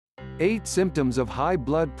8 symptoms of high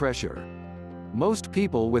blood pressure. Most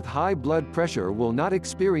people with high blood pressure will not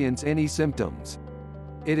experience any symptoms.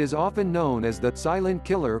 It is often known as the silent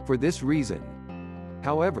killer for this reason.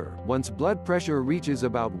 However, once blood pressure reaches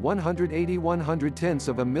about 180/110ths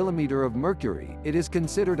of a millimeter of mercury, it is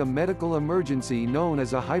considered a medical emergency known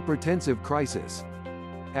as a hypertensive crisis.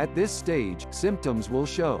 At this stage, symptoms will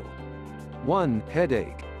show. 1.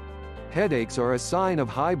 Headache. Headaches are a sign of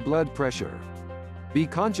high blood pressure. Be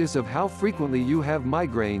conscious of how frequently you have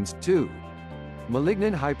migraines. 2.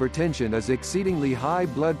 Malignant hypertension is exceedingly high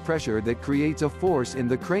blood pressure that creates a force in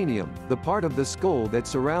the cranium, the part of the skull that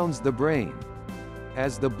surrounds the brain.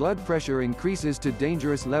 As the blood pressure increases to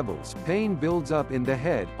dangerous levels, pain builds up in the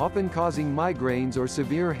head, often causing migraines or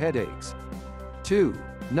severe headaches. 2.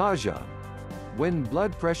 Nausea. When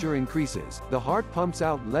blood pressure increases, the heart pumps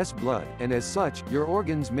out less blood, and as such, your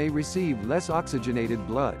organs may receive less oxygenated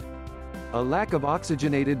blood. A lack of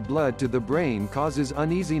oxygenated blood to the brain causes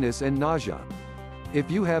uneasiness and nausea. If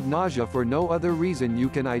you have nausea for no other reason you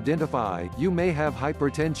can identify, you may have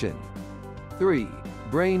hypertension. 3.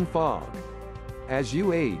 Brain fog. As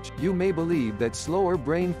you age, you may believe that slower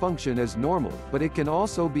brain function is normal, but it can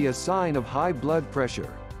also be a sign of high blood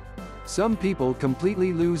pressure. Some people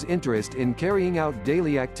completely lose interest in carrying out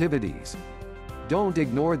daily activities. Don't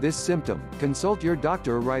ignore this symptom, consult your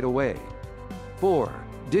doctor right away. 4.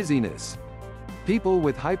 Dizziness. People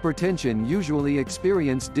with hypertension usually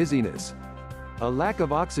experience dizziness. A lack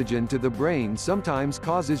of oxygen to the brain sometimes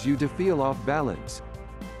causes you to feel off balance.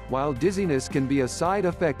 While dizziness can be a side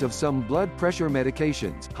effect of some blood pressure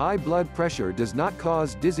medications, high blood pressure does not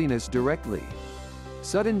cause dizziness directly.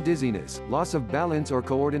 Sudden dizziness, loss of balance or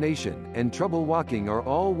coordination, and trouble walking are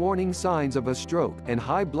all warning signs of a stroke, and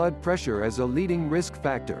high blood pressure is a leading risk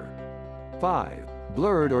factor. 5.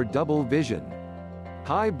 Blurred or double vision.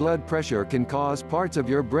 High blood pressure can cause parts of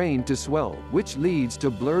your brain to swell, which leads to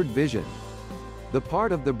blurred vision. The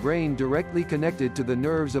part of the brain directly connected to the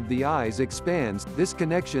nerves of the eyes expands. This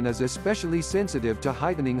connection is especially sensitive to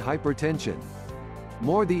heightening hypertension.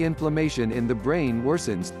 More the inflammation in the brain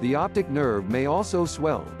worsens, the optic nerve may also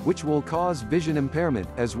swell, which will cause vision impairment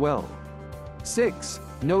as well. 6.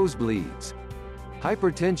 Nosebleeds.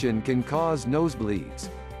 Hypertension can cause nosebleeds.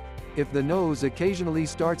 If the nose occasionally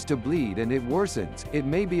starts to bleed and it worsens, it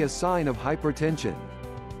may be a sign of hypertension.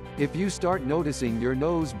 If you start noticing your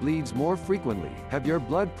nose bleeds more frequently, have your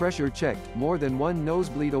blood pressure checked. More than one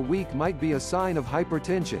nosebleed a week might be a sign of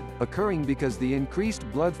hypertension, occurring because the increased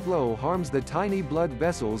blood flow harms the tiny blood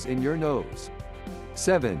vessels in your nose.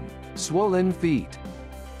 7. Swollen feet.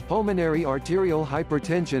 Pulmonary arterial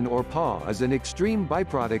hypertension or PA is an extreme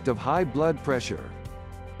byproduct of high blood pressure.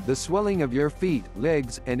 The swelling of your feet,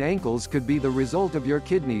 legs, and ankles could be the result of your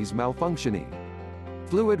kidneys malfunctioning.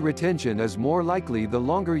 Fluid retention is more likely the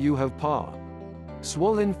longer you have PA.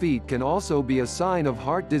 Swollen feet can also be a sign of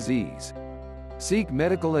heart disease. Seek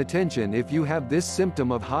medical attention if you have this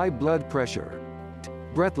symptom of high blood pressure.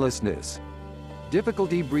 Breathlessness.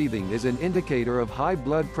 Difficulty breathing is an indicator of high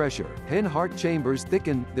blood pressure. When heart chambers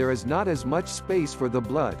thicken, there is not as much space for the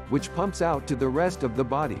blood, which pumps out to the rest of the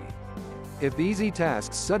body. If easy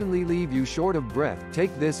tasks suddenly leave you short of breath, take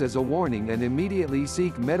this as a warning and immediately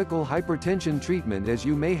seek medical hypertension treatment, as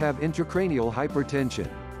you may have intracranial hypertension.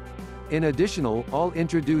 In addition, I'll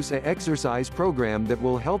introduce an exercise program that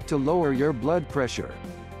will help to lower your blood pressure.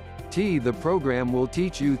 The program will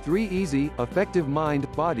teach you 3 easy, effective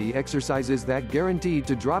mind-body exercises that guarantee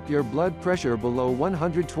to drop your blood pressure below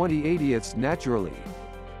 120/80ths naturally.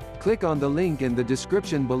 Click on the link in the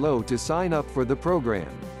description below to sign up for the program.